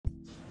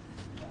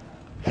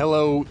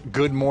Hello,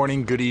 good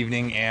morning, good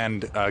evening,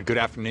 and good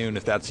afternoon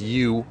if that's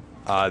you.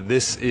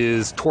 This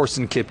is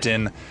Torsten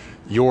Kipton,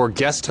 your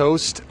guest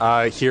host,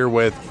 here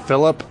with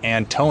Philip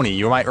and Tony.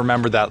 You might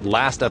remember that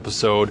last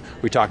episode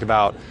we talked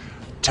about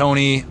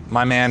Tony,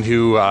 my man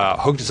who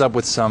hooked us up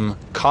with some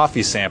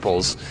coffee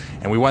samples,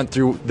 and we went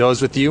through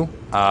those with you.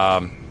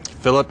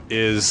 Philip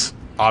is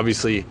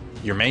obviously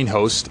your main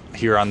host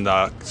here on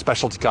the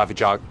Specialty Coffee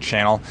Talk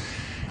channel,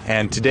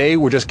 and today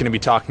we're just going to be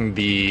talking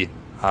the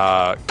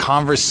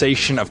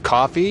conversation of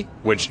coffee,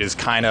 which is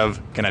kind of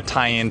going to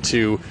tie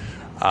into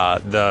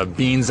the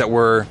beans that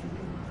we're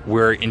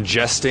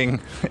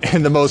ingesting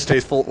in the most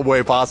tasteful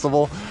way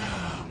possible.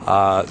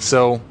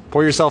 So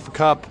pour yourself a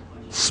cup,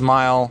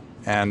 smile,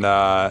 and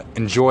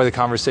enjoy the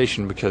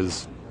conversation,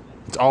 because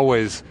it's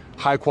always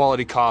high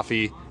quality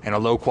coffee in a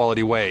low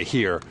quality way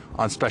here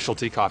on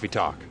Specialty Coffee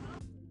Talk.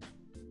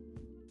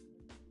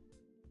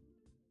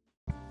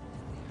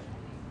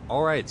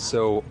 All right,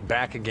 so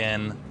back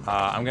again.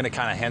 I'm going to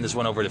kind of hand this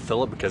one over to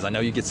Philip because I know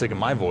you get sick of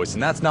my voice,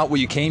 and that's not what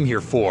you came here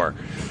for.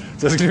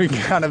 So it's going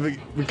to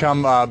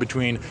become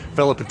between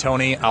Philip and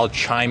Tony. I'll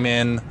chime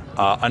in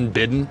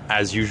unbidden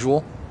as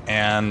usual.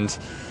 And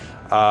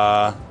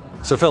so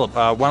Philip,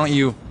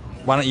 why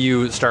don't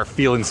you start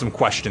fielding some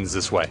questions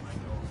this way?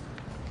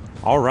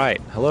 All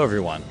right. Hello,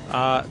 everyone.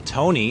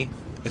 Tony,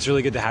 it's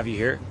really good to have you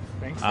here.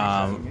 Thanks for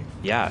having me.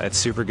 Yeah, it's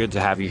super good to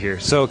have you here.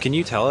 So can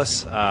you tell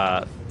us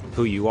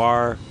who you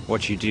are,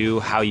 what you do,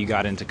 how you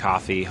got into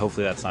coffee?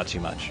 Hopefully that's not too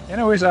much.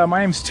 Anyways,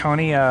 my name's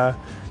Tony,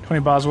 Tony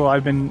Boswell.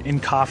 I've been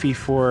in coffee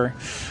for,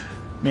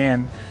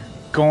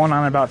 going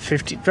on about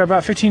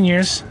 15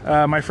 years.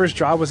 My first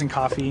job was in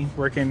coffee,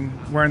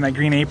 wearing that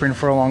green apron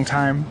for a long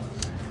time,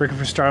 working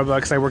for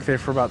Starbucks. I worked there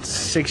for about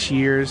 6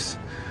 years.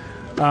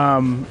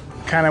 Kind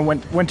of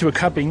went to a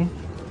cupping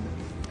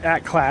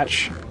at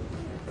Klatch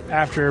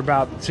after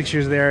about 6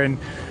 years there, and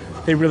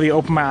they really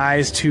opened my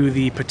eyes to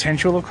the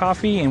potential of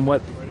coffee and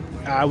what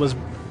I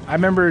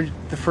remember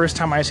the first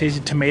time I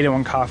tasted tomato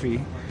in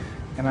coffee,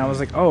 and I was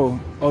like, oh,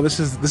 this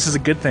is a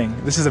good thing.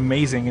 This is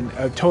amazing, and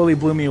it totally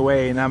blew me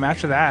away. And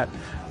after that,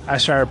 I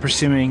started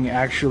pursuing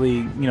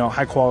actually,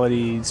 high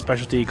quality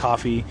specialty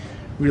coffee,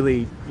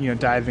 really,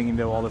 diving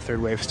into all the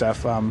third wave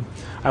stuff.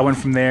 I went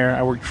from there.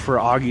 I worked for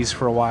Augie's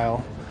for a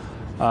while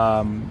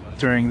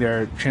during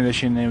their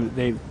transition,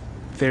 and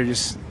they're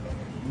just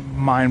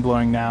mind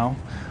blowing now.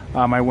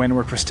 I went and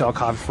worked for Stella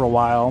Coffee for a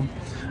while.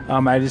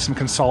 I did some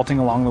consulting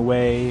along the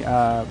way,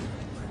 kind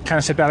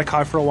of stepped out of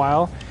coffee for a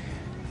while,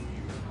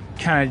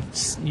 kind of,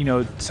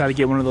 decided to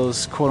get one of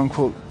those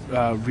quote-unquote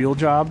real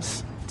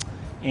jobs,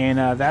 and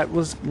that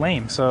was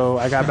lame. So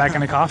I got back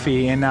into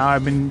coffee, and now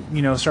I've been,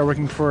 started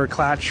working for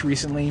Klatch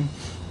recently.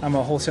 I'm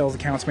a wholesale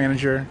accounts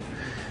manager,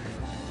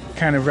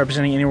 kind of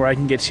representing anywhere I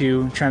can get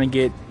to, trying to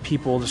get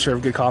people to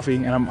serve good coffee,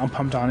 and I'm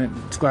pumped on it.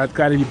 It's glad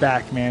to be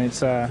back, man. It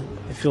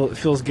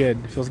feels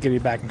good. It feels good to be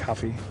back in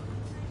coffee.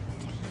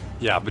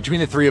 Yeah, between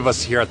the three of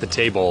us here at the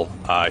table,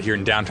 here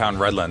in downtown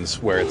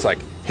Redlands, where it's like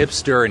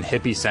hipster and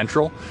hippie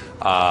central,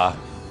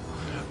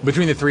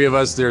 between the three of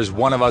us, there's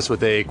one of us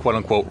with a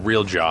quote-unquote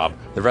real job.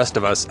 The rest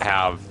of us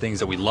have things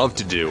that we love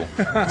to do.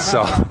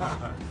 So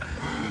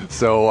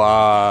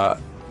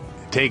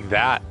take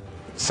that,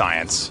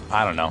 science.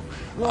 I don't know.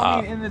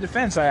 Well, in the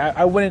defense,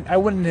 I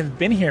wouldn't have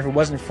been here if it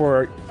wasn't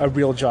for a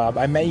real job.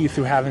 I met you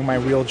through having my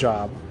real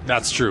job.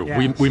 That's true.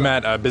 Yeah, we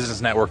met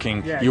business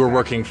networking. Yeah, you were exactly.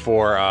 working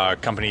for a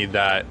company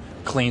that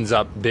cleans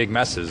up big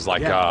messes.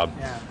 Like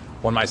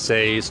one might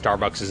say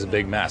Starbucks is a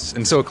big mess.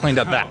 And so it cleaned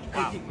up that.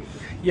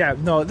 Yeah,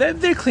 no,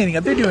 they're cleaning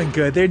up. They're doing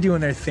good. They're doing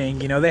their thing.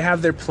 They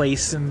have their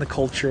place in the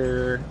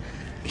culture.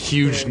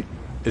 Huge.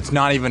 It's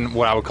not even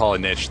what I would call a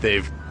niche.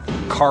 They've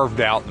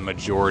carved out the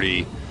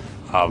majority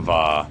of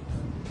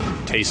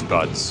taste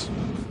buds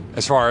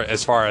as far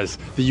as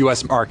the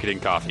U.S. marketing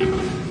coffee.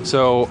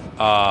 So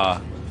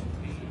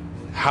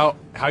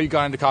how you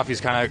got into coffee is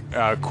kind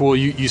of cool.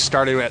 You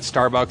started at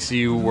Starbucks.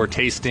 You were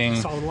tasting.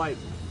 Saw the light.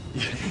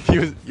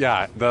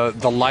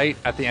 The light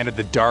at the end of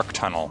the dark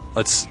tunnel.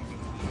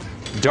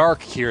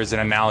 Dark here is an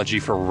analogy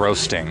for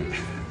roasting.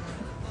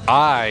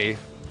 I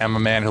am a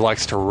man who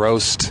likes to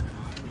roast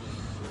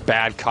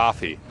bad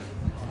coffee,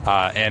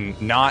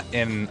 and not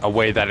in a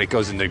way that it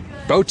goes into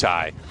bow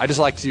tie. I just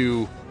like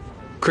to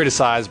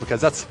criticize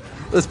because that's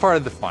part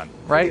of the fun,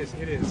 right?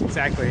 It is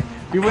exactly.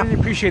 We wouldn't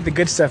appreciate the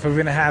good stuff if we're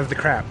gonna have the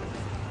crap.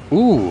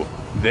 Ooh,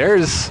 there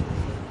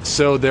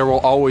will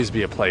always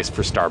be a place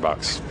for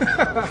Starbucks.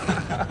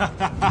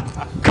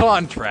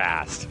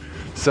 Contrast.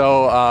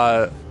 So,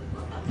 I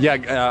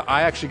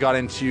actually got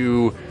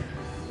into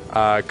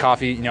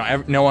coffee.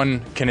 No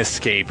one can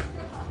escape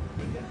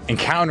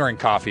encountering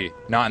coffee,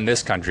 not in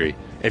this country.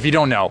 If you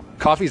don't know,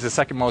 coffee is the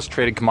second most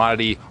traded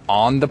commodity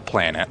on the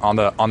planet, on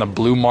the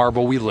blue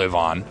marble we live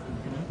on.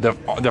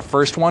 The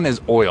first one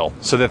is oil.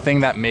 So the thing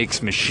that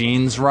makes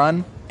machines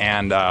run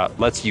and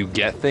lets you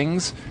get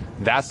things,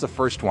 that's the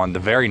first one. The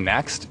very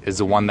next is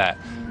the one that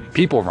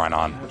people run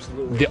on.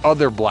 Absolutely. The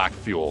other black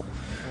fuel.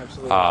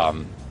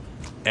 Absolutely.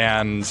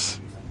 And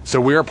so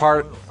we're a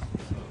part.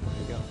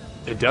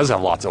 It does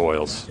have lots of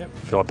oils. Yep.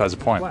 Philip has a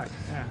point. Black.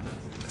 Yeah.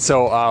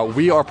 So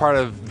we are part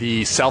of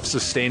the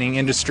self-sustaining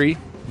industry.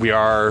 We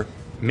are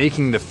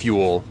making the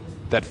fuel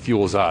that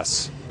fuels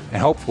us,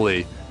 and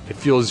hopefully it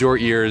fuels your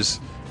ears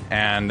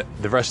and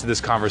the rest of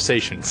this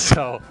conversation.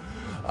 So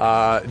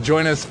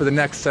join us for the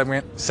next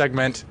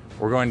segment.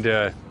 We're going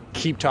to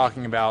keep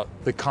talking about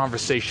the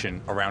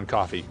conversation around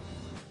coffee.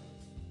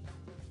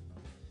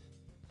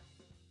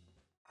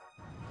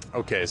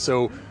 Okay,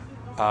 so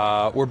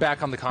we're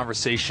back on the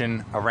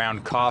conversation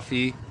around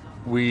coffee.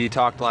 We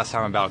talked last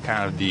time about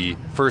kind of the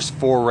first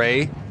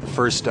foray, the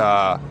first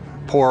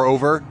pour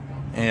over,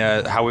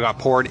 how we got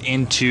poured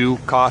into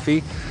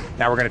coffee.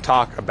 Now we're going to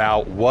talk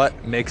about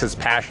what makes us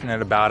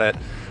passionate about it.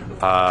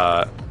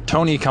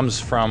 Tony comes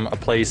from a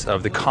place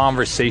of the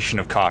conversation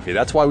of coffee.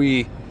 That's why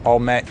we all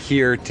met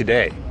here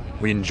today.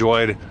 We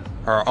enjoyed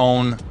our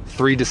own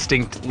 3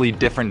 distinctly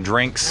different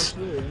drinks.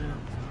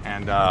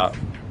 And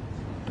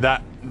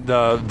that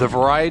the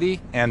variety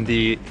and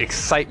the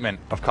excitement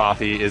of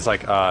coffee is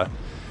like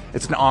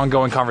it's an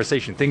ongoing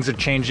conversation. Things are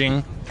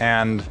changing,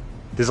 and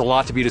there's a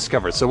lot to be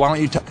discovered. So why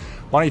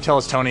don't you tell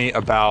us, Tony,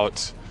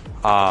 about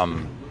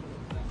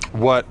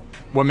what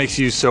makes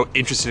you so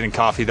interested in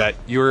coffee? That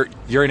you're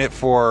in it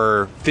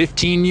for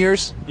 15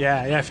 years.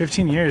 Yeah,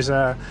 15 years.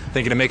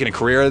 Thinking of making a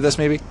career out of this,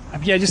 maybe?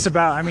 Yeah, just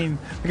about. I mean,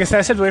 like I said,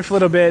 I stepped away for a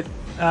little bit,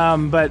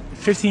 but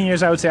 15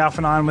 years, I would say, off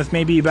and on, with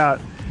maybe a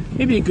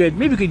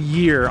good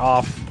year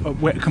off,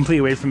 completely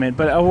away from it.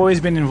 But I've always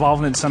been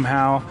involved in it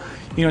somehow.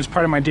 You know, it's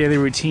part of my daily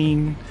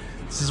routine.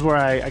 This is where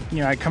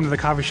I come to the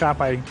coffee shop.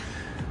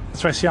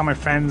 That's where I see all my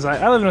friends.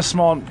 I live in a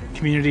small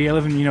community. I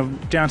live in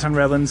downtown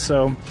Redlands,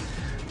 so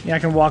I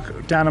can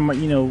walk down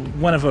to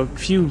one of a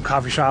few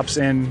coffee shops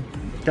and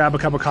grab a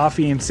cup of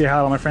coffee and say hi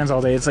to all my friends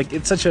all day. It's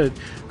such a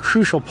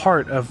crucial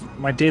part of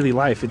my daily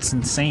life. It's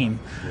insane.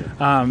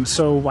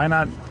 So why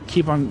not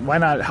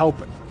help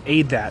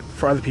aid that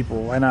for other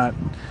people? Why not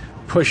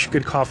push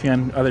good coffee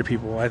on other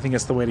people? I think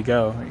it's the way to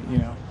go.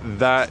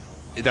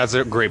 That's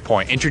a great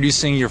point.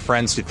 Introducing your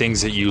friends to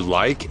things that you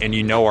like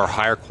and are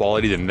higher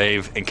quality than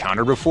they've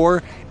encountered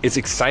before, it's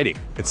exciting.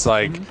 It's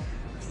like,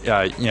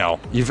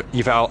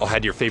 you've all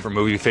had your favorite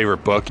movie,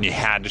 favorite book, and you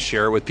had to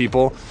share it with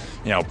people.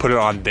 Put it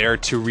on their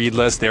to-read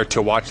list, their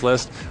to-watch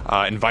list.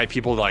 Invite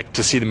people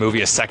to see the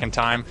movie a second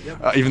time,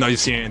 even though you've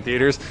seen it in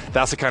theaters.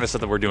 That's the kind of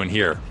stuff that we're doing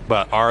here.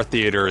 But our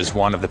theater is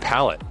one of the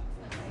palate.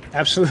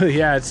 Absolutely,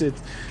 yeah. It's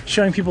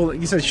showing people,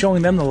 like you said,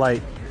 showing them the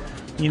light.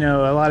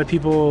 A lot of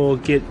people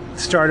get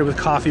started with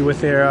coffee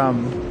with their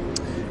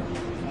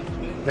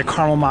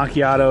caramel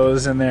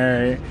macchiatos and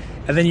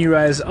then you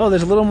realize,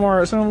 there's something a little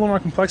more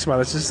complex about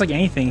this. It's just like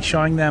anything,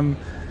 showing them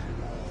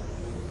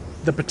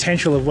the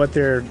potential of what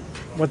they're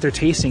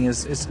tasting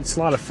it's a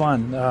lot of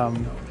fun.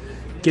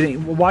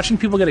 Watching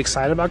people get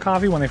excited about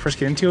coffee when they first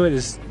get into it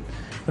is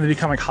when they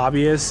become like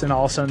hobbyists, and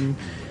all of a sudden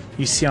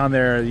you see on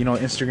their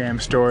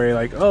Instagram story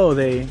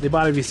they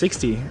bought a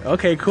V60.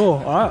 Okay, cool.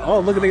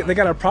 Look, they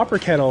got a proper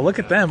kettle. Look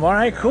at them. All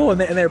right, cool.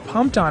 And they're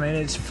pumped on it. And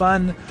it's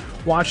fun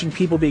watching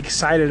people be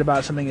excited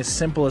about something as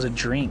simple as a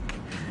drink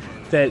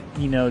that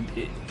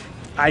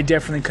I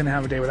definitely couldn't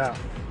have a day without.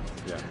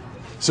 Yeah.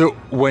 So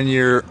when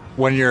you're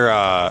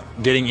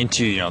getting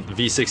into the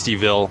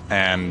V60ville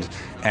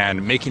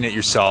and making it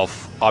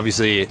yourself,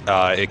 obviously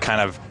it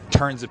kind of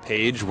turns a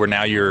page where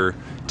now you're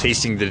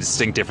tasting the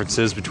distinct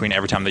differences between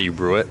every time that you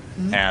brew it,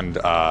 and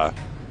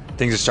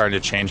things are starting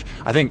to change.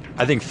 I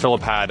think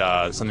Philip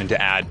had something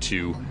to add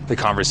to the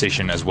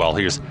conversation as well.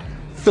 Here's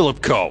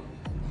Philip Coe.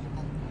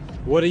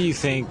 What do you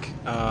think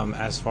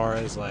as far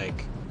as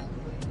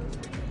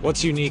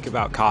what's unique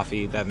about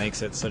coffee that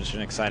makes it such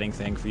an exciting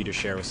thing for you to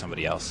share with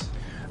somebody else?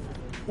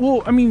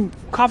 Well, I mean,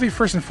 coffee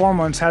first and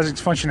foremost has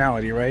its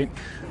functionality, right?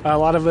 A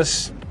lot of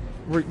us,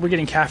 we're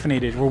getting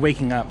caffeinated, we're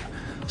waking up.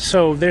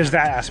 So there's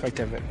that aspect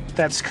of it.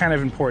 That's kind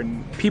of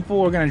important.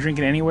 People are going to drink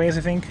it anyways,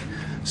 I think.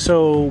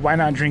 So why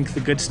not drink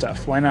the good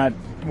stuff? Why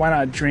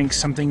not drink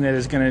something that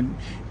is going to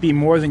be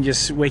more than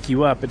just wake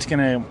you up? It's going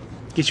to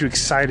get you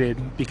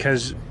excited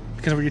because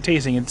of what you're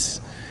tasting.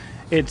 It's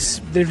the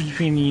difference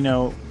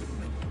between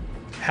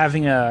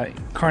having a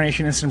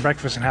Carnation instant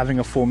breakfast and having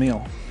a full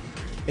meal.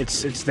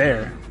 It's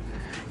there.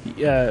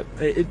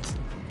 It's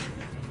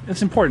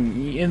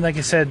important. And like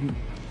I said,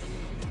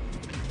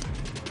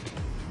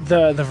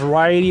 the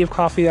variety of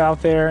coffee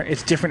out there,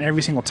 it's different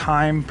every single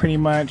time, pretty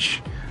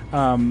much.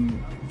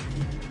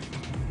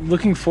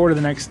 Looking forward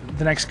to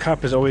the next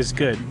cup is always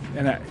good,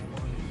 and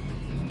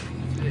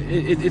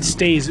it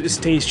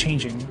stays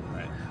changing,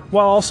 right,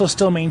 while also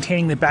still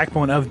maintaining the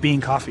backbone of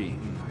being coffee.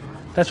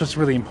 That's what's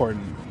really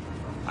important.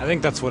 I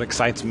think that's what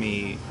excites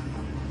me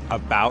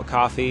about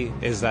coffee,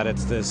 is that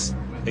it's this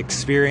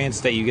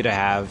experience that you get to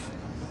have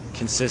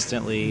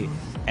consistently,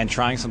 and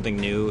trying something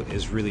new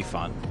is really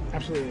fun.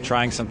 Absolutely.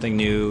 Trying something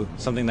new,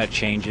 something that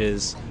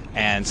changes,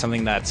 and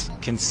something that's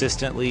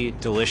consistently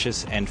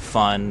delicious and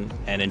fun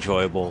and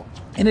enjoyable.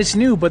 And it's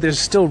new, but there's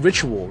still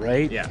ritual,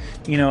 right? Yeah.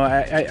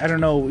 I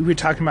don't know. We were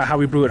talking about how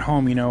we brew at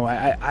home.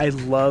 I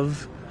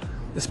love,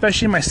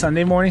 especially my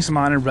Sunday mornings, I'm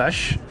on a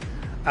rush.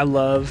 I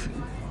love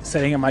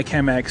setting up my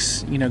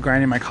Chemex,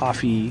 grinding my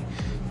coffee.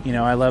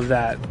 I love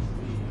that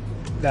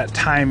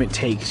time it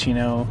takes,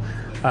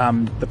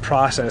 the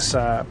process.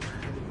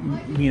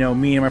 Me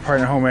and my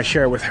partner home, I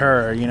share it with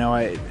her,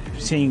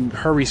 seeing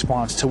her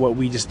response to what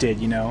we just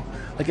did,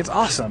 like it's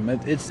awesome.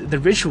 It's the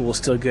ritual is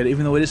still good,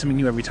 even though it is something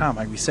new every time,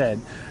 like we said,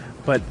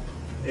 but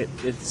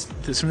there's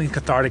something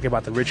cathartic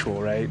about the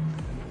ritual, right?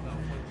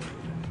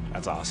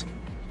 That's awesome.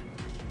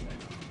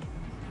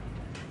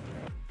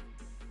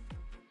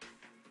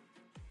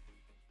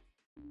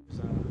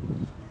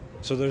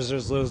 So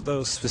there's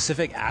those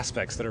specific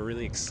aspects that are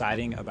really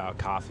exciting about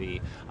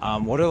coffee.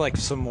 What are like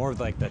some more of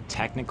like the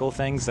technical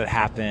things that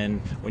happen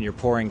when you're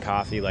pouring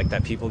coffee, like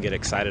that people get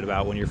excited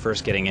about when you're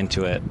first getting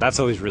into it? That's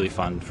always really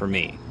fun for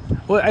me.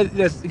 Well,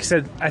 like I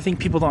said, I think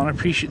people don't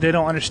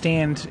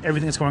understand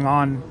everything that's going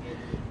on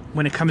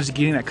when it comes to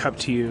getting that cup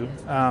to you.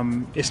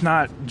 It's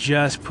not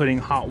just putting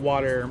hot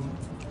water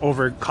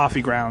over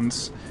coffee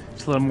grounds.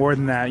 It's a little more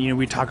than that.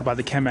 We talk about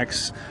the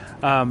Chemex.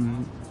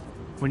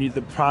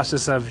 The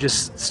process of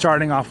just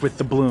starting off with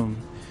the bloom,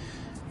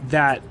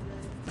 that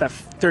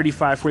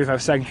 35, 45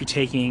 seconds you're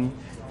taking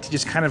to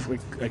just kind of,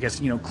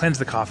 cleanse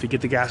the coffee, get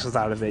the gases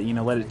out of it,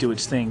 let it do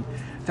its thing.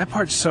 That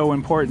part's so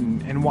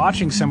important. And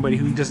watching somebody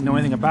who doesn't know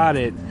anything about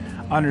it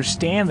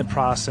understand the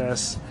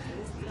process,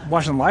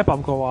 watching the light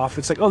bulb go off,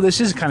 it's like, oh, this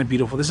is kind of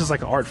beautiful. This is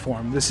like an art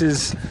form. This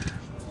is...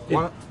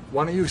 Why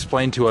don't you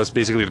explain to us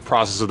basically the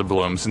process of the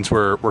bloom, since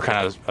we're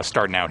kind of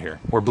starting out here.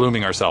 We're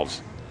blooming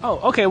ourselves.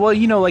 Oh, okay. Well,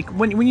 like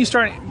when you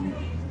start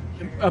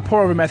a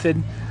pour over method,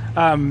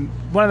 one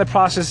of the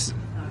process,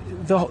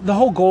 the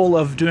whole goal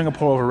of doing a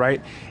pour over, right,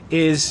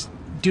 is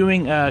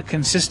doing a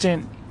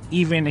consistent,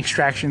 even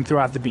extraction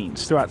throughout the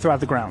beans, throughout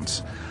the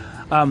grounds.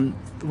 One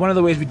of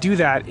the ways we do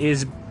that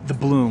is the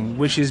bloom,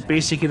 which is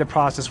basically the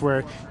process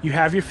where you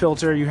have your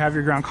filter, you have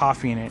your ground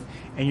coffee in it,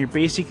 and you're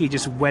basically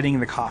just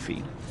wetting the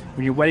coffee.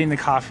 When you're wetting the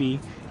coffee,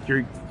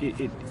 you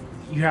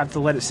have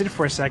to let it sit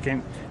for a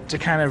second to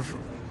kind of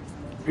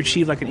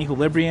achieve like an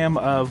equilibrium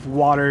of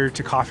water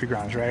to coffee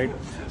grounds, right?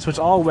 So it's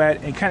all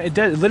wet and it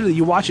does literally,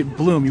 you watch it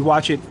bloom, you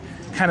watch it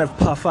kind of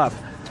puff up.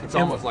 It's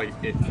almost like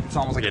it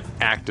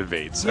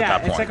activates yeah, at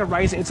that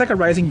point. It's like a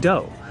rising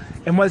dough.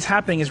 And what's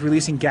happening is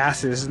releasing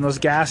gases, and those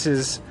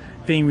gases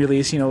being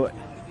released,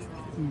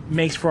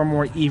 makes for a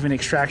more even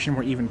extraction,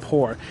 more even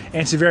pour. And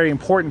it's a very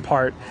important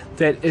part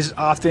that is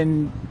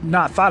often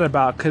not thought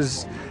about,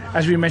 because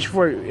as we mentioned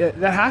before,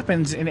 that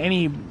happens in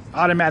any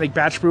automatic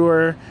batch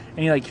brewer,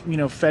 any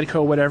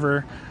Fedco,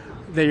 whatever,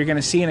 that you're going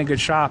to see in a good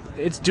shop.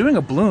 It's doing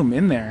a bloom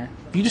in there.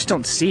 You just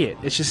don't see it.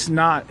 It's just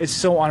not, it's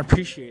so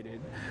unappreciated.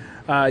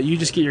 You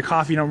just get your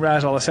coffee, you don't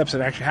realize all the steps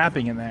that are actually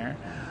happening in there.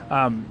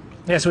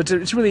 So it's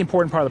a really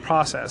important part of the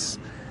process.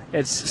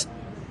 It's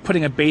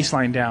putting a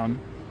baseline down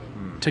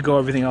to go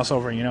everything else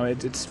over.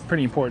 It's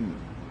pretty important.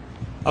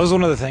 That was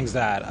one of the things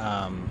that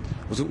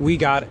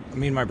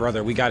me and my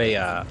brother, we got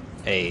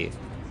a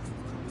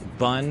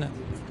Bunn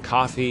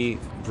coffee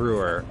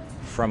brewer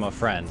from a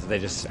friend. They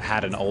just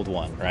had an old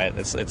one, right?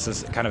 It's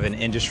this kind of an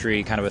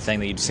industry kind of a thing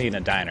that you'd see in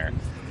a diner.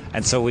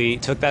 And so we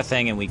took that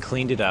thing and we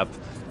cleaned it up,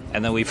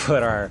 and then we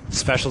put our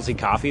specialty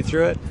coffee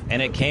through it,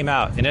 and it came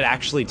out, and it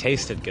actually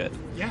tasted good.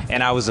 Yeah.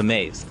 And I was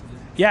amazed.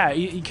 Yeah,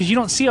 because you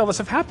don't see all the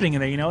stuff happening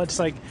in there, It's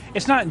like,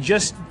 it's not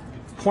just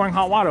pouring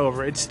hot water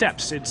over. It's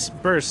steps, it's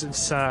bursts,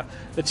 it's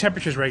the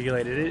temperature's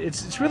regulated.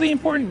 It's really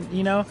important,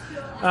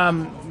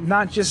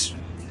 not just,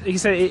 like you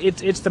said,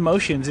 it's the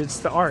motions, it's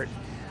the art.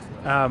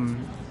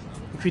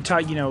 If we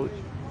talk,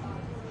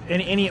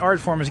 any art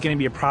form is going to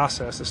be a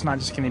process. It's not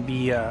just going to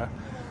be a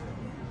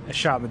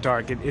shot in the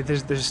dark.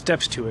 There's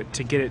steps to it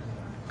to get it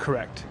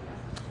correct.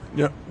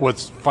 Yeah.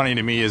 What's funny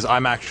to me is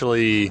I'm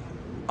actually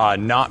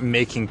not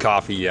making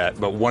coffee yet,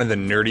 but one of the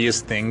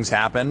nerdiest things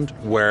happened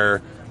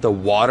where the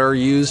water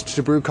used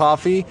to brew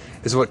coffee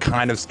is what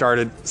kind of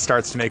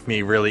starts to make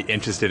me really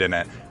interested in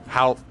it.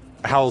 How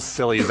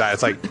silly is that?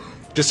 It's like,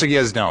 just so you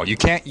guys know, you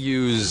can't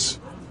use...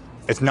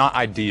 It's not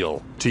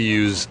ideal to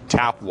use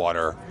tap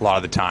water a lot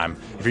of the time.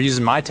 If you're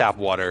using my tap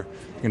water,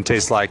 it can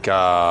taste like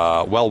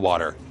well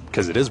water,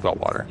 because it is well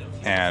water,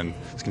 and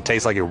it's going to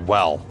taste like a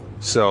well.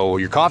 So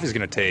your coffee's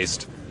going to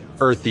taste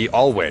earthy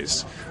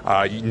always.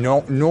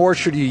 Nor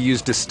should you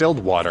use distilled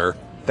water.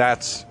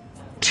 That's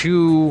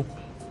too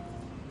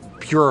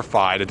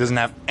purified. It doesn't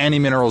have any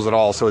minerals at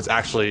all, so it's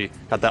actually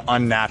got that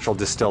unnatural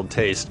distilled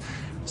taste.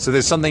 So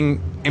there's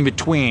something in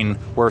between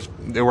where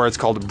it's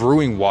called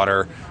brewing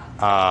water.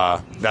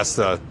 That's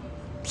the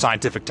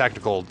scientific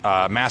technical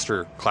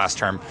master class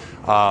term,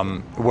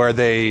 where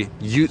they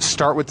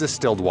start with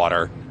distilled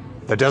water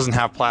that doesn't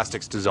have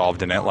plastics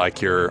dissolved in it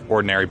like your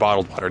ordinary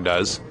bottled water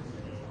does.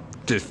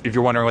 If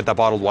you're wondering what that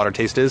bottled water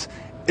taste is,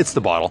 it's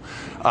the bottle,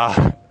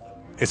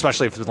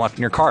 especially if it's left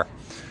in your car.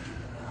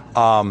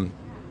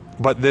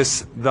 But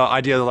the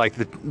idea of like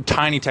the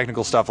tiny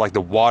technical stuff, like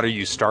the water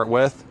you start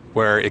with,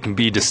 where it can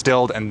be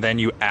distilled and then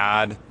you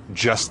add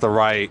just the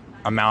right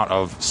amount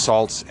of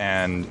salts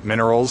and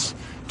minerals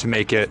to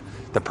make it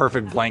the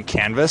perfect blank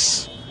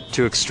canvas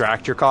to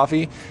extract your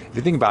coffee. If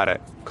you think about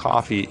it,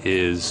 coffee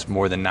is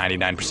more than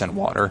 99%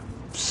 water.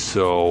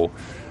 So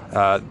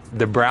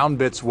the brown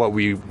bit's what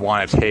we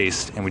want to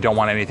taste, and we don't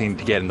want anything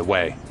to get in the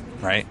way,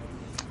 right?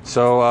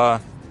 So I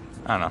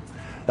don't know.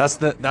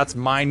 That's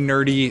my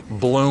nerdy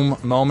Bloom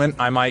moment.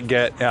 I might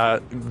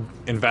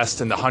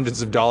invest in the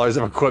hundreds of dollars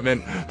of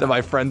equipment that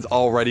my friends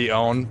already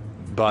own,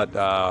 but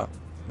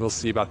we'll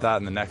see about that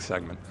in the next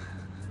segment.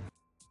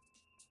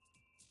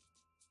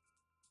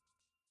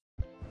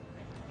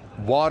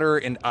 Water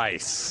and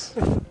ice.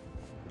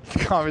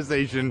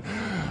 Conversation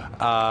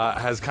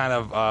has kind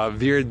of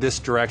veered this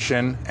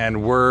direction,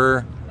 and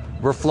we're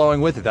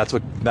flowing with it. That's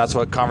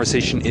what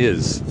conversation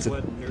is. It's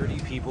what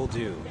nerdy people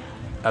do.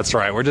 That's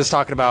right. We're just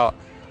talking about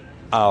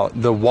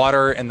the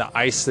water and the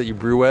ice that you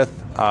brew with.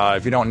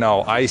 If you don't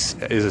know, ice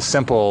is a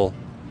simple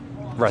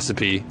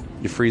recipe.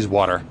 You freeze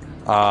water,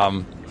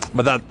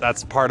 but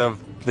that's part of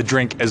the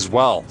drink as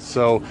well.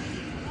 So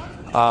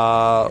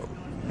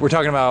we're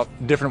talking about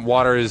different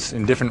waters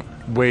and different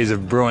ways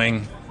of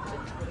brewing.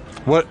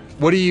 What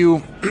do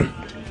you?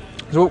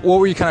 So what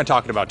were you kind of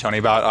talking about, Tony?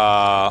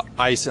 About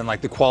ice and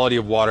like the quality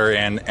of water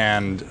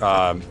and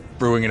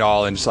brewing it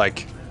all, and just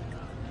like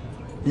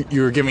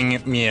you were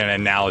giving me an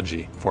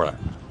analogy for it.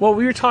 Well,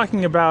 we were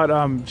talking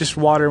about just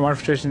water and water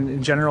filtration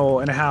in general,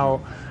 and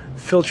how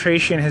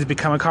filtration has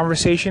become a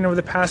conversation over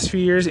the past few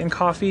years in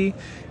coffee,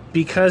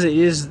 because it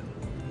is,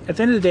 at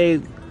the end of the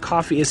day,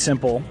 coffee is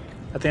simple.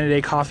 At the end of the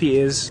day, coffee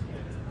is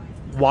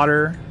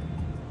water,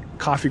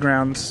 coffee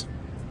grounds,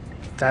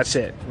 that's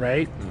it,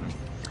 right?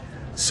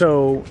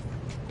 So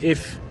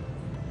if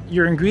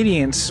your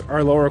ingredients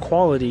are lower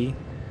quality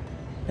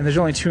and there's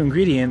only 2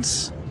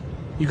 ingredients,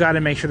 you got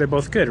to make sure they're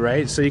both good,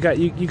 right? So you got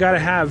to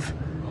have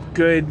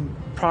good,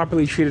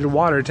 properly treated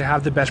water to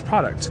have the best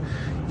product.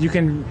 You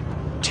can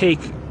take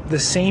the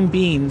same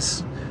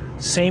beans,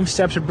 same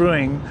steps of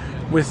brewing,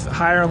 with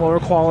higher and lower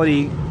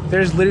quality.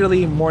 There's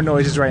literally more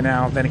noises right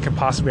now than it could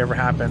possibly ever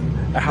happen.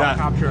 A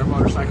helicopter, a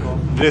motorcycle.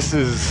 This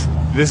is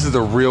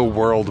the real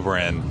world we're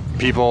in.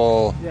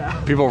 People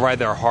ride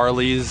their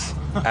Harleys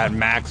at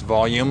max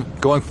volume,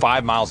 going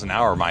 5 miles an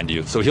hour, mind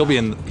you. So he'll be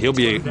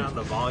down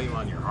the volume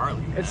on your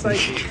Harley. It's like,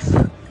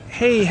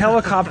 hey,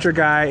 helicopter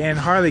guy and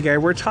Harley guy,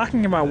 we're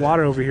talking about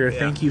water over here. Yeah.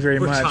 Thank you very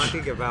much. We're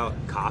talking about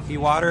coffee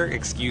water.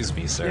 Excuse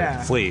me, sir.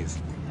 Yeah. Please.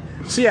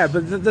 So yeah,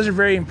 but those are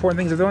very important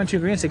things. If they're only 2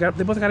 ingredients,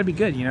 they both got to be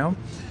good, you know.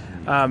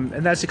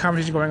 And that's the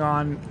conversation going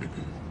on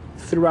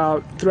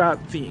throughout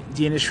the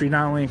industry,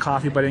 not only in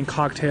coffee but in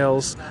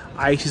cocktails.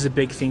 Ice is a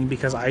big thing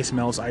because ice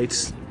melts.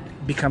 Ice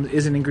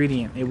is an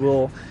ingredient. It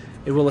will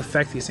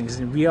affect these things.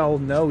 And we all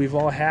know we've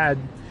all had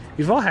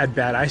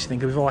bad ice. I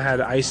think we've all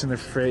had ice in the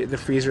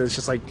freezer. It's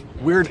just like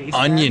weird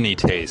oniony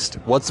taste.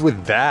 What's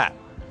with that?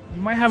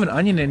 You might have an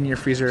onion in your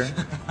freezer.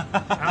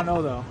 I don't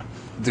know though.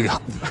 Dude,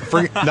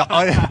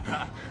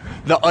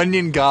 the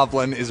onion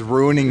goblin is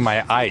ruining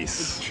my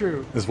ice. It's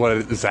true. Is what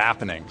is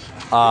happening.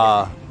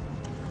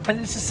 And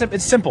it's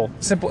simple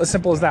as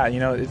simple as that. You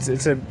know,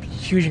 it's a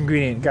huge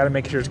ingredient. Got to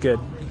make sure it's good.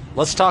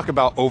 Let's talk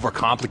about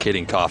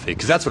overcomplicating coffee,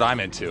 because that's what I'm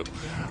into.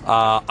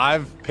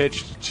 I've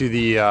pitched to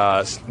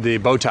the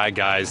bow tie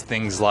guys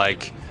things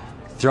like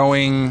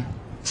throwing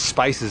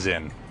spices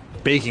in,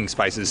 baking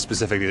spices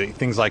specifically,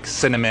 things like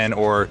cinnamon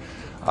or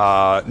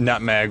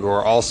nutmeg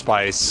or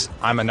allspice.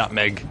 I'm a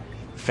nutmeg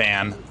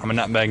fan. I'm a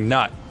nutmeg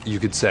nut, you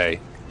could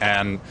say.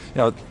 And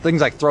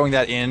things like throwing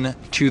that in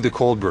to the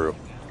cold brew.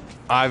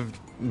 I've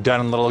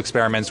done little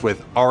experiments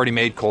with already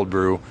made cold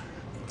brew,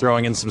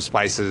 throwing in some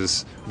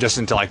spices just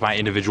into like my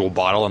individual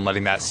bottle and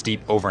letting that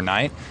steep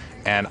overnight.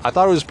 And I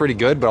thought it was pretty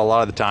good, but a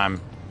lot of the time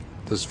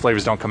those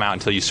flavors don't come out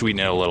until you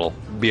sweeten it a little,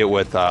 be it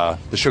with the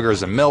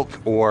sugars in milk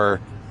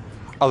or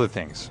other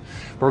things.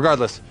 But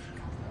regardless,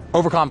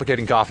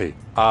 overcomplicating coffee.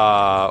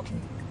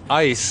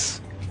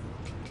 Ice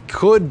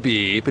could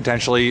be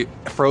potentially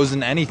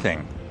frozen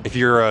anything. If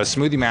you're a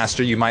smoothie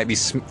master, you might be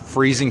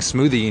freezing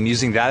smoothie and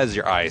using that as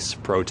your ice.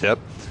 Pro tip.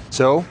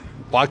 So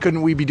why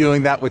couldn't we be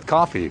doing that with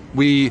coffee?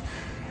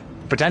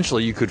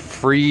 Potentially you could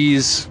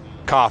freeze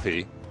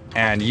coffee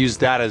and use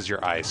that as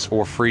your ice,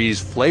 or freeze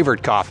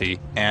flavored coffee.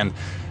 And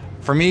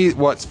for me,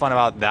 what's fun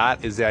about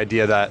that is the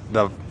idea that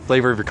the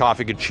flavor of your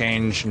coffee could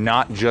change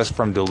not just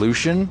from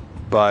dilution,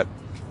 but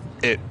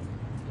it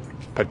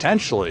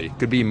potentially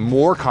could be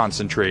more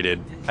concentrated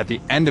at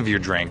the end of your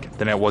drink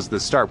than it was at the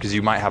start, because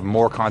you might have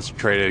more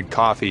concentrated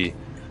coffee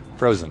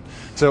frozen.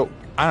 So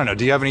I don't know,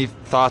 do you have any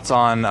thoughts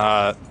on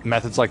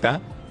methods like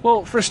that?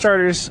 Well, for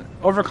starters,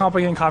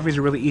 overcomplicating coffee is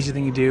a really easy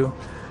thing to do.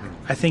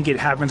 I think it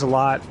happens a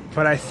lot,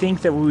 but I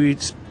think that what we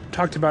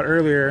talked about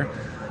earlier,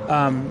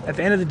 at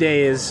the end of the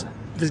day, is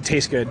does it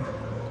taste good?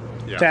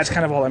 Yeah. That's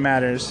kind of all that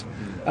matters.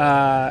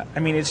 I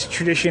mean, it's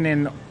tradition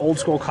in old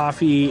school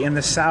coffee in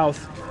the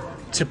South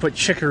to put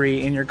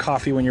chicory in your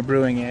coffee when you're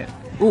brewing it.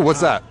 Ooh,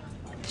 what's that?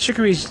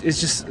 Chicory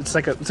is just it's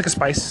like a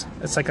spice.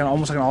 It's like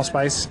almost like an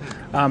allspice.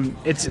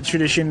 It's a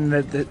tradition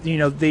that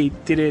they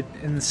did it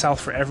in the South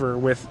forever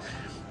with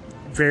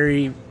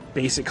very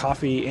basic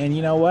coffee. And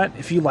you know what?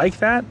 If you like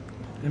that,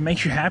 it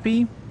makes you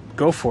happy.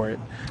 go for it.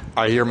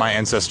 I hear my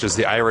ancestors,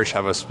 the Irish,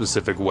 have a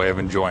specific way of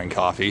enjoying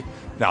coffee.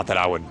 Not that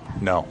I would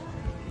know.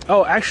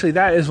 Oh, actually,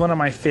 that is one of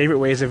my favorite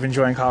ways of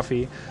enjoying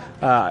coffee.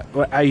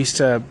 I used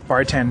to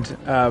bartend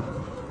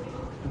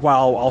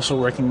while also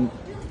working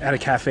at a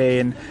cafe,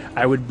 and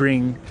I would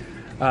bring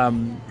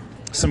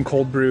some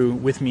cold brew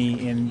with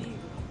me and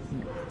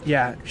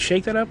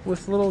shake that up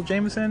with a little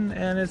Jameson,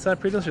 and it's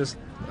pretty delicious.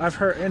 I've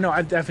heard,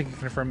 I definitely can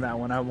confirm that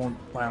one. I won't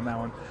lie on that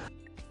one.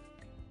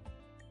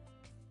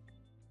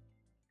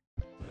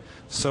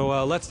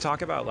 So let's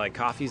talk about like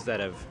coffees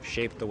that have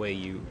shaped the way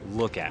you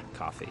look at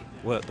coffee,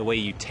 the way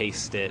you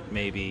taste it,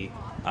 maybe.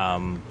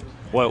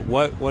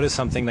 What is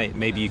something that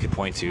maybe you could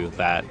point to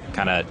that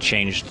kind of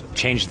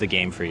changed the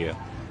game for you?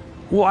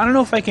 Well, I don't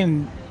know if I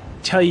can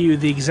tell you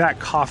the exact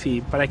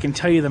coffee, but I can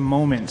tell you the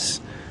moments.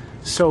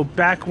 So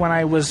back when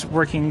I was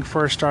working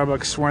for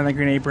Starbucks, wearing the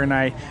green apron,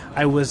 I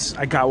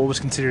got what was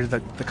considered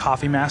the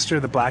coffee master,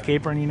 the black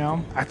apron.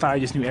 I thought I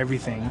just knew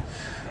everything.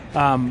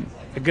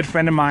 A good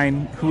friend of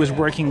mine who was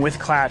working with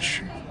Klatch,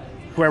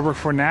 who I work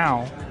for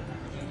now,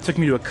 took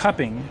me to a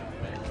cupping,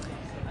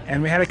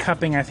 and we had a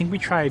cupping. I think we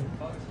tried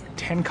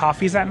 10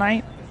 coffees that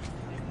night,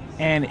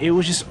 and it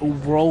was just a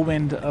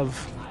whirlwind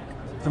of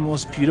the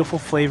most beautiful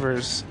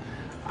flavors.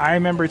 I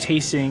remember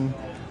tasting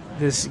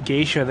this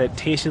geisha that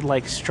tasted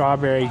like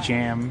strawberry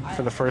jam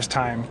for the first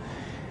time,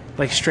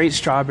 like straight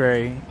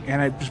strawberry, and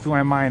it just blew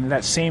my mind.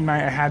 That same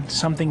night I had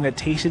something that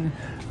tasted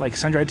like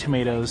sun-dried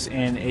tomatoes,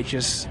 and it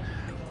just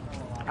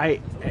I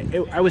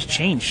was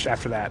changed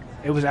after that.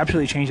 It was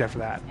absolutely changed after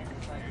that.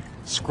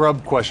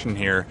 Scrub question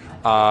here.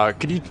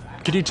 Could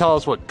you tell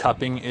us what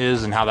cupping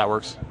is and how that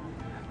works?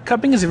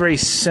 Cupping is a very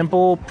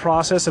simple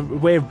process, a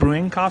way of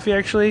brewing coffee,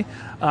 actually.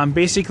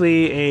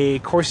 Basically, a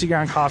coarsely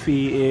ground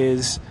coffee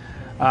is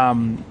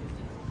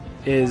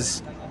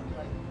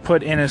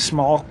put in a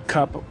small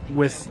cup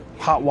with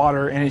hot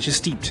water, and it's just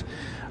steeped.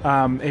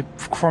 It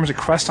forms a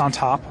crust on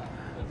top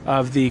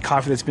of the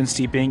coffee that's been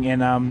steeping,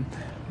 and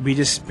we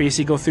just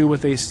basically go through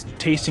with a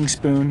tasting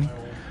spoon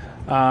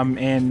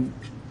and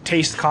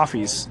taste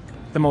coffees.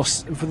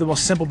 For the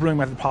most simple brewing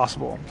method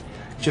possible.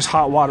 Just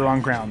hot water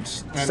on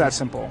grounds. It's that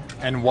simple.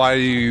 And why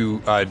do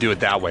you do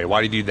it that way?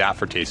 Why do you do that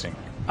for tasting?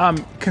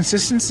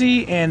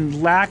 Consistency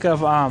and lack of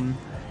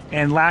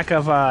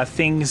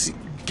things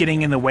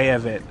getting in the way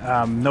of it.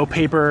 No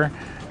paper,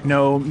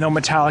 no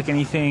metallic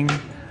anything,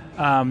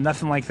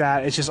 nothing like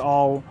that. It's just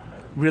all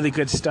really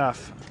good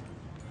stuff.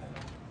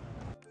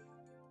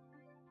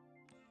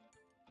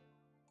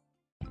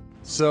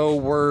 So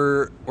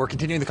we're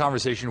continuing the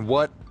conversation.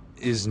 What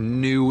is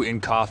new in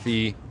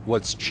coffee?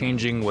 What's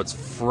changing? What's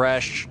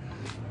fresh?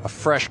 A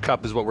fresh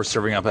cup is what we're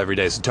serving up every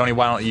day. So Tony,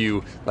 why don't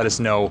you let us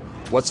know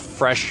what's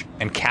fresh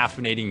and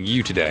caffeinating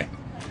you today?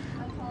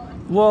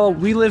 Well,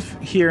 we live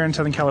here in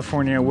Southern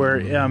California where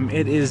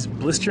it is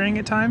blistering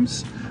at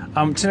times.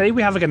 Today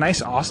we have like a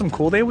nice, awesome,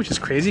 cool day, which is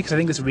crazy because I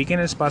think this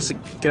weekend is supposed to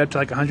get up to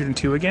like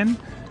 102 again.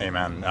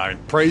 Amen.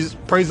 Praise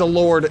the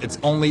Lord. It's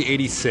only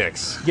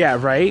 86. Yeah,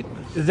 right.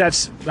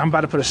 I'm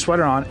about to put a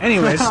sweater on.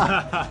 Anyways,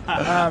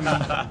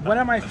 one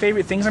of my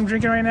favorite things I'm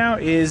drinking right now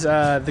is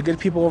the good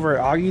people over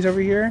at Augie's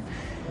over here.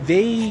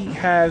 They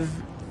have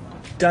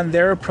done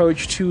their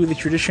approach to the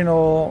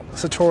traditional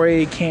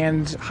Satori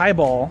canned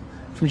highball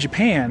from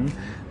Japan,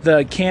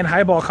 the canned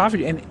highball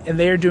coffee, and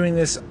they are doing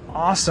this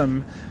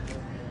awesome,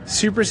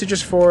 super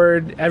citrus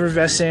forward,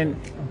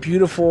 effervescent,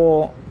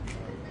 beautiful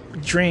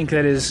drink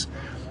that is,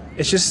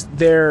 it's just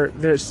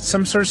there's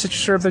some sort of citrus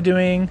syrup they're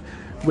doing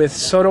with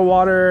soda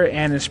water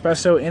and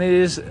espresso, and it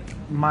is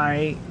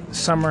my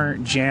summer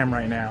jam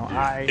right now.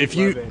 If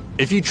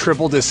you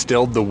triple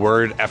distilled the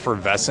word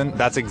effervescent,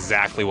 that's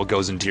exactly what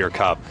goes into your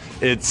cup.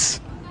 It's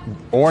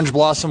orange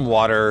blossom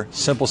water,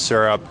 simple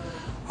syrup,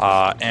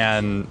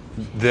 and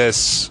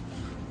this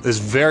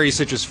very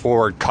citrus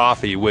forward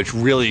coffee, which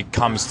really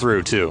comes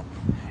through too.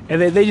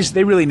 And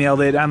they really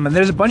nailed it. And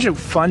there's a bunch of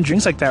fun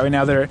drinks like that right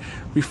now that are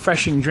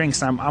refreshing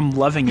drinks. And I'm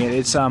loving it.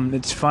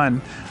 It's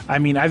fun. I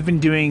mean,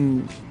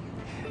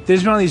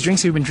 there's been all these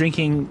drinks we've been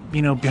drinking,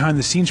 behind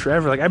the scenes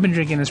forever. Like I've been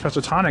drinking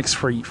espresso tonics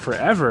for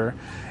forever,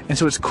 and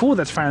so it's cool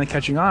that's finally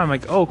catching on. I'm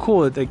like, oh,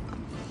 cool. Like,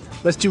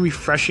 let's do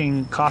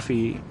refreshing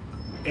coffee.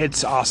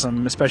 It's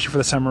awesome, especially for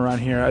the summer around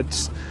here.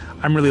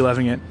 I'm really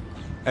loving it.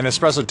 An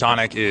espresso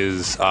tonic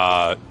is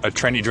a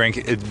trendy drink.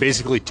 It's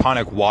basically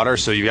tonic water,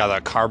 so you got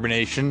that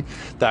carbonation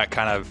that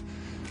kind of,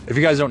 if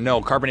you guys don't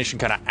know, carbonation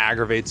kind of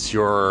aggravates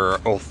your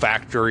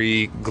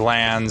olfactory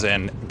glands,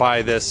 and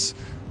by this,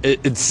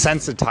 it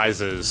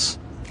sensitizes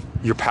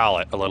your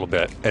palate a little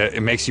bit.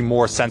 It makes you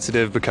more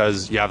sensitive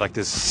because you have like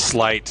this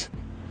slight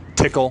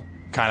tickle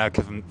kind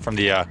of from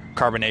the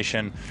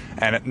carbonation,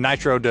 and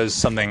nitro does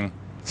something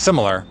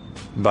similar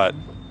but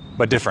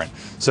different.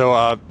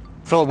 So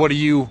Philip, what are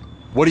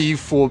you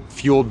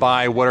fueled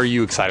by? What are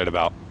you excited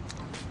about?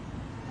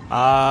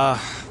 I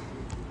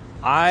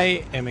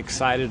am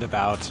excited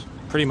about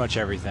pretty much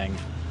everything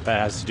that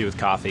has to do with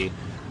coffee.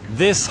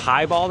 This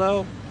highball,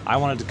 though, I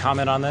wanted to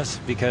comment on this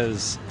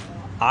because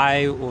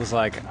I was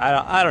like,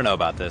 I don't know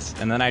about this.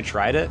 And then I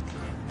tried it,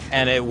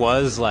 and it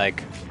was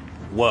like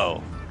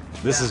whoa,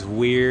 this is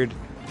weird,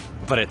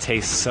 but it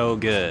tastes so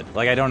good.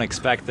 Like, I don't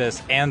expect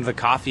this. And the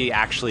coffee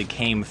actually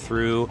came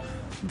through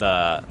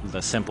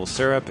the simple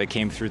syrup. It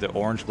came through the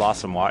orange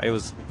blossom water.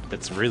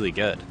 It's really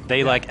good.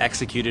 They like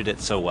executed it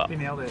so well. They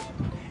nailed it.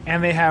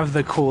 And they have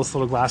the coolest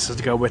little glasses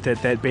to go with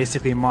it that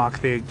basically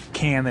mock the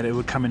can that it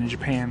would come in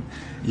Japan.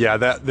 Yeah,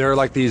 they're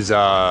like these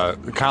kind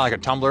of like a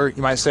tumbler,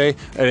 you might say,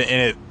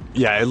 and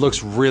it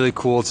looks really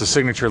cool. It's a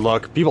signature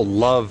look. People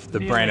love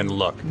the brand and the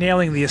look.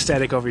 Nailing the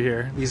aesthetic over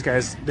here. These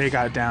guys, they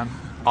got it down.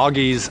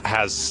 Augie's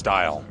has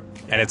style,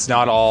 and it's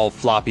not all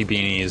floppy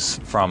beanies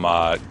from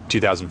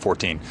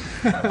 2014.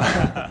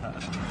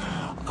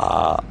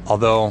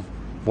 Although,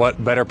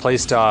 what better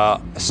place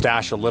to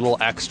stash a little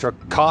extra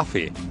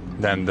coffee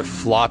than the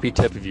floppy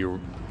tip of your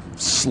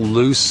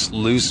loose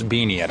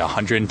beanie at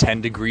 110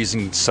 degrees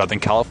in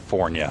Southern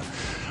California.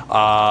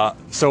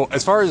 So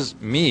as far as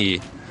me,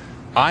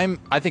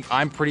 I think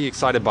I'm pretty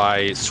excited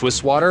by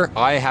Swiss Water.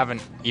 I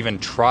haven't even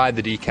tried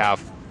the decaf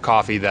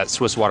coffee that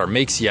Swiss Water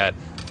makes yet,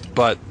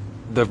 but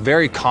the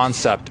very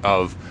concept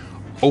of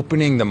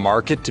opening the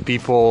market to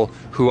people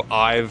who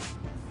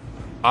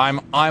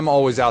I'm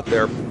always out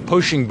there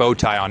pushing bow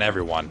tie on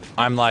everyone.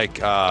 I'm like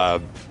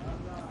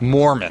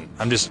Mormon.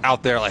 I'm just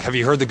out there like, have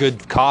you heard the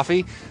good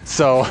coffee?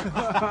 So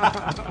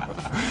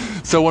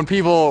so when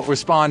people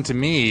respond to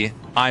me,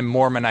 I'm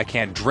Mormon, I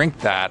can't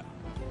drink that,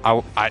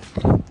 I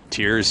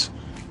tears.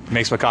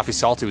 Makes my coffee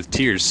salty with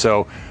tears.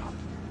 So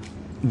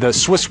the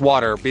Swiss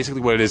Water, basically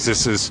what it is,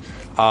 this is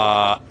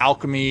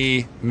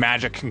alchemy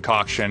magic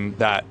concoction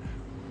that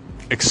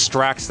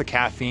extracts the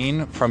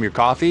caffeine from your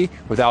coffee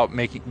without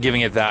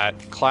giving it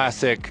that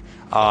classic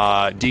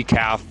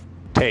decaf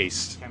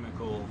taste.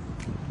 Chemical.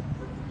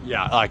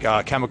 Yeah,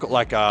 like chemical,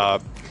 like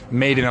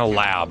made in a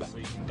lab. So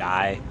you can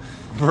die.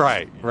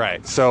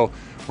 Right. So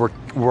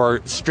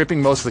we're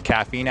stripping most of the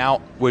caffeine out,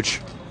 which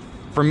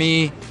for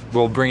me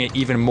will bring it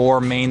even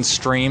more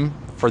mainstream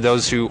for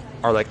those who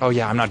are like, oh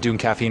yeah, I'm not doing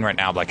caffeine right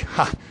now. I'm like,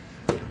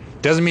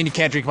 doesn't mean you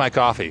can't drink my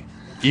coffee.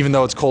 Even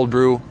though it's cold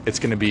brew, it's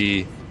going to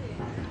be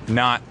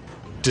not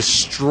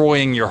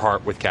destroying your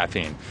heart with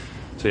caffeine.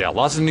 So yeah,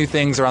 lots of new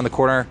things around the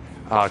corner.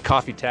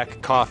 Coffee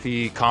tech,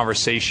 coffee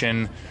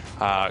conversation,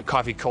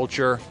 coffee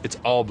culture. It's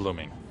all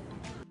blooming.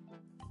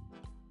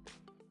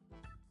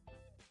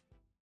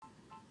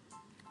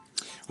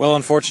 Well,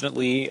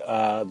 unfortunately,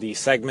 the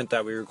segment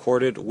that we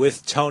recorded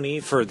with Tony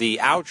for the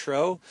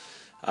outro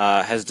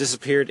has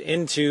disappeared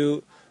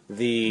into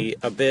the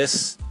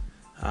abyss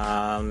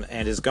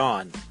and is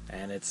gone.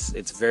 And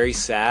it's very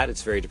sad.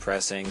 It's very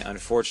depressing.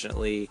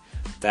 Unfortunately,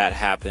 that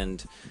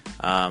happened.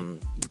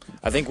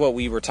 I think what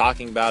we were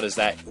talking about is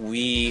that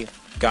we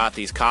got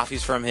these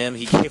coffees from him.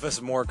 He gave us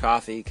more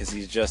coffee because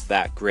he's just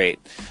that great.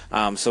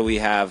 So we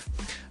have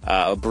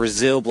a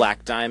Brazil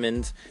Black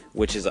Diamond,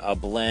 which is a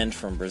blend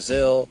from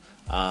Brazil.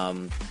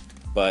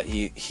 But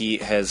he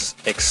has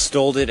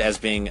extolled it as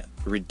being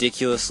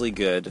ridiculously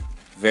good.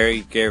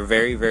 Very,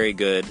 very, very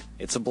good.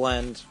 It's a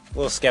blend. A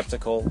little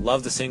skeptical.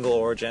 Love the single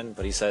origin,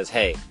 but he says,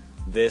 hey,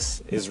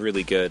 this is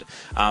really good.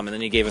 And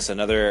then he gave us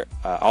another,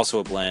 also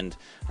a blend,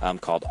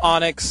 called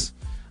Onyx.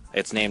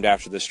 It's named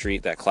after the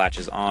street that Clatch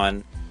is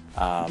on.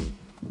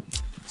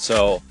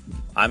 So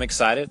I'm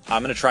excited.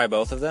 I'm going to try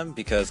both of them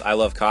because I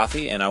love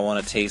coffee and I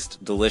want to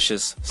taste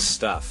delicious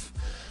stuff.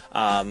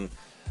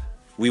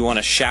 We want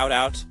to shout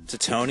out to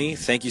Tony.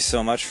 Thank you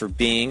so much for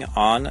being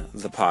on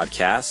the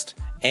podcast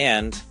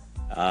and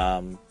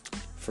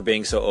for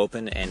being so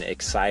open and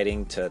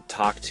exciting to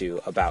talk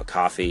to about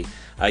coffee.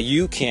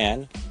 You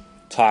can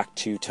talk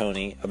to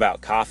Tony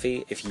about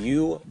coffee. If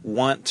you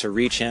want to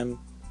reach him,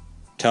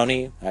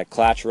 Tony at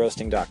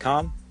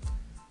clatchroasting.com.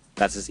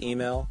 That's his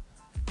email.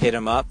 Hit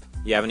him up.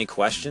 You have any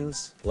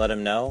questions, let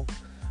him know.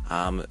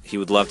 He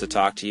would love to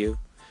talk to you.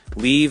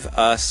 Leave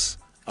us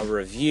a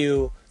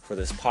review for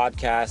this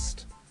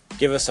podcast.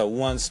 Give us a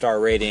 1-star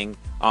rating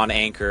on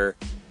Anchor.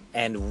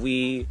 And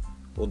we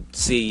will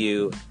see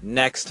you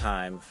next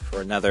time for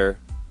another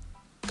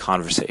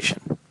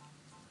conversation.